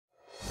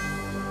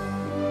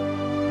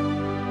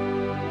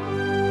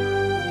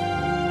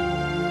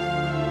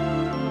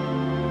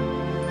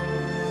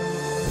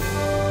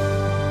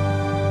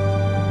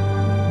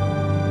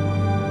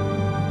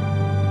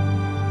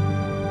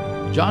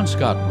John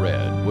Scott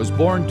Redd was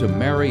born to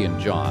Mary and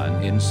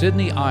John in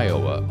Sidney,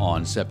 Iowa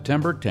on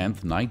September 10,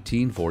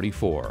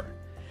 1944.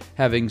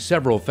 Having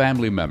several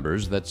family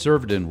members that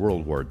served in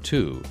World War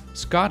II,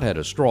 Scott had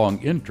a strong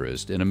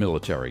interest in a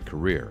military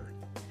career.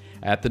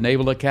 At the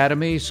Naval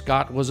Academy,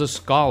 Scott was a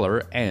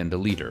scholar and a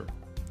leader.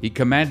 He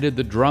commanded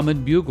the Drum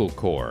and Bugle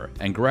Corps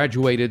and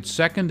graduated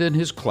second in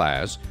his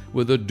class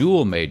with a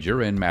dual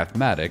major in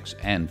mathematics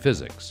and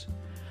physics.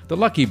 The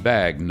lucky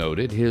bag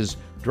noted his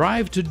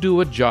drive to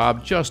do a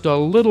job just a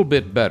little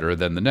bit better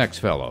than the next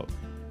fellow.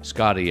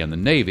 Scotty and the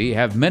Navy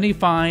have many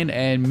fine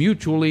and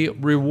mutually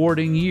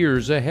rewarding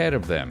years ahead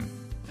of them,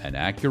 an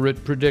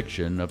accurate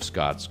prediction of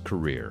Scott's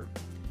career.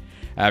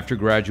 After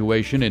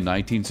graduation in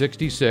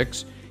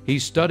 1966, he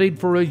studied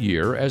for a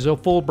year as a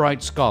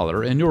Fulbright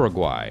scholar in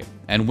Uruguay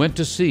and went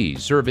to sea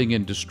serving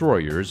in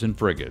destroyers and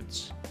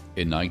frigates.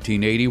 In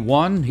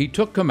 1981, he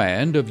took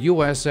command of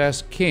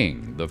USS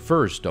King, the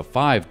first of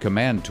 5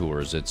 command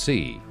tours at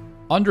sea.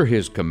 Under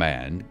his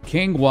command,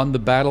 King won the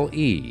Battle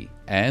E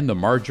and the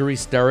Marjorie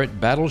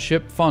Sterrett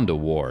Battleship Fund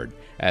Award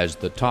as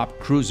the top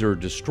cruiser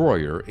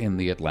destroyer in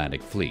the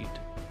Atlantic Fleet.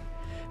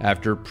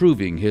 After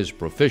proving his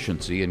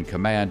proficiency in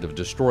command of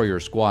Destroyer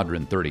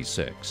Squadron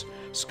 36,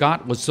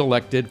 Scott was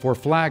selected for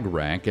flag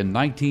rank in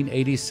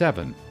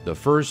 1987, the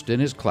first in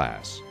his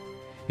class.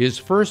 His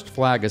first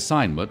flag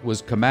assignment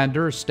was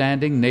Commander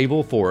Standing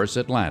Naval Force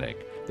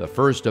Atlantic, the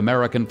first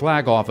American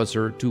flag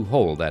officer to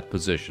hold that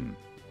position.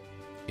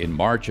 In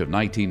March of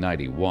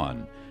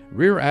 1991,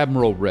 Rear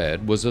Admiral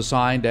Redd was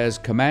assigned as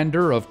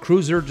commander of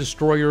Cruiser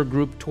Destroyer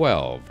Group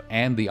 12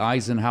 and the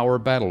Eisenhower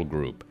Battle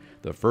Group,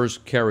 the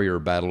first carrier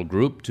battle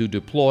group to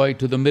deploy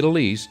to the Middle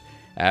East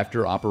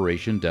after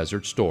Operation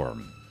Desert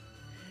Storm.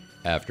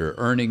 After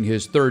earning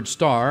his 3rd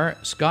star,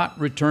 Scott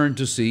returned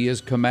to sea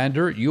as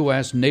Commander,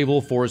 U.S.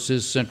 Naval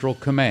Forces Central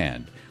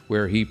Command,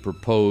 where he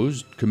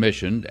proposed,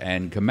 commissioned,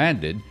 and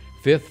commanded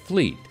 5th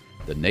Fleet,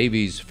 the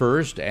Navy's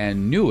first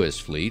and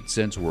newest fleet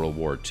since World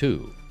War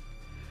II.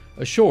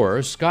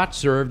 Ashore, Scott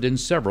served in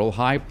several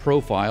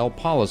high-profile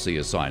policy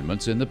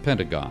assignments in the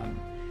Pentagon.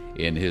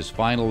 In his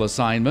final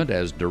assignment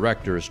as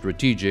Director of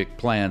Strategic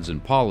Plans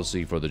and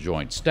Policy for the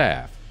Joint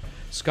Staff,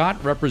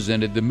 Scott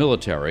represented the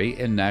military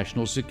in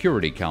National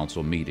Security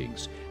Council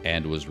meetings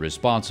and was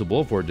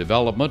responsible for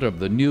development of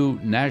the new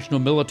National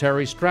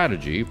Military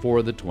Strategy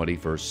for the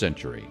 21st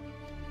century.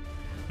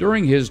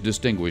 During his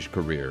distinguished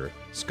career,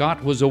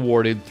 Scott was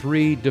awarded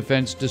 3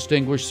 Defense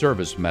Distinguished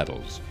Service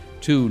Medals,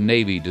 2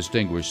 Navy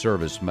Distinguished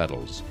Service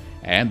Medals,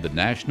 and the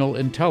National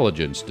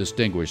Intelligence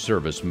Distinguished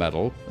Service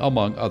Medal,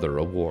 among other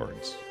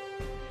awards.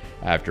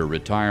 After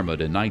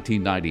retirement in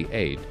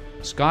 1998,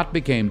 Scott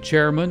became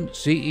chairman,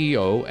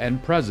 CEO,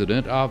 and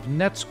president of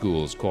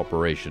NetSchools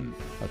Corporation,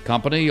 a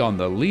company on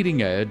the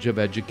leading edge of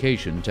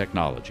education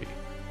technology.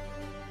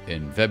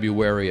 In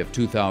February of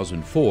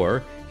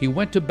 2004, he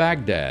went to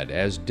Baghdad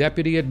as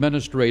Deputy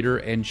Administrator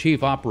and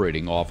Chief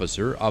Operating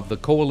Officer of the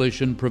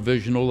Coalition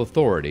Provisional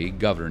Authority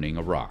governing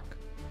Iraq.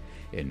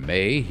 In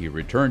May, he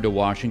returned to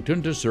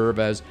Washington to serve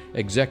as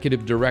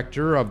Executive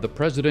Director of the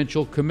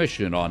Presidential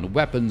Commission on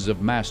Weapons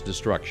of Mass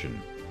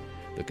Destruction.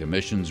 The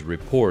Commission's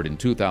report in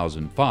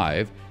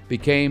 2005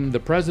 became the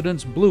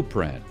President's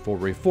blueprint for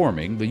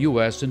reforming the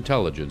U.S.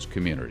 intelligence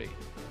community.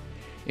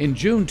 In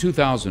June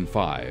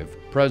 2005,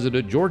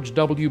 President George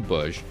W.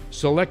 Bush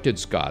selected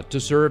Scott to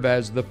serve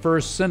as the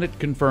first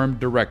Senate-confirmed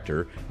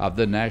director of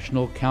the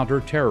National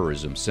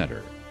Counterterrorism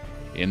Center.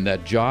 In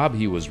that job,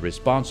 he was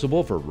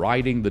responsible for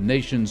writing the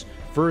nation's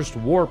first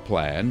war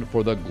plan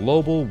for the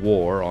global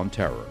war on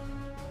terror.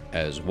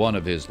 As one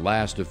of his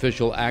last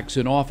official acts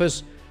in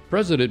office,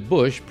 President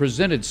Bush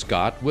presented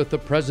Scott with the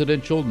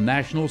Presidential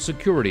National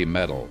Security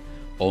Medal,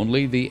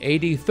 only the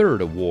 83rd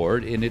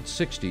award in its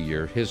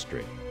 60-year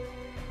history.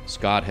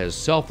 Scott has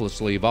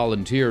selflessly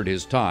volunteered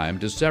his time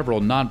to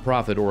several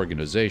nonprofit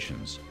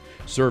organizations,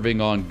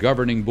 serving on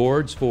governing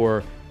boards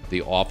for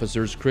the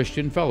Officers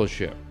Christian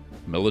Fellowship,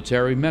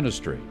 Military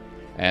Ministry,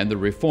 and the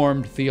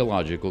Reformed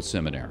Theological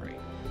Seminary.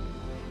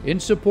 In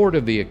support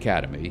of the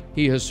Academy,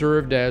 he has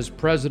served as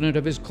president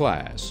of his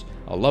class,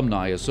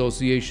 Alumni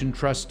Association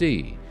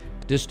trustee,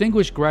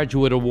 Distinguished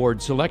Graduate Award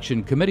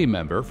Selection Committee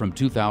member from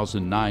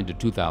 2009 to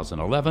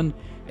 2011,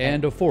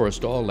 and a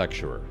Forrestal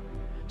lecturer.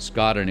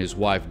 Scott and his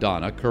wife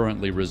Donna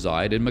currently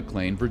reside in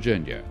McLean,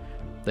 Virginia.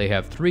 They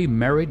have 3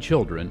 married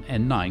children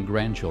and 9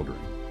 grandchildren.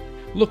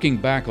 Looking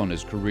back on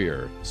his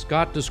career,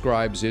 Scott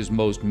describes his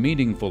most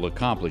meaningful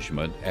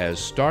accomplishment as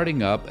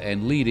starting up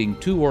and leading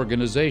 2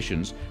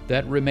 organizations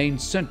that remain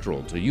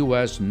central to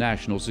U.S.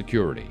 national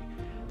security: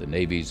 the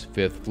Navy's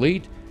 5th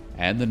Fleet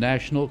and the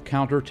National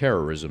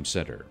Counterterrorism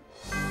Center.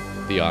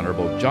 The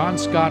Honorable John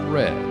Scott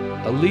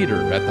Redd, a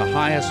leader at the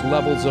highest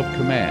levels of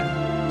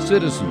command,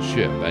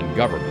 citizenship, and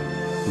government,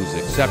 whose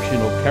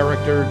exceptional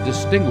character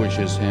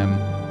distinguishes him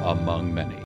among many.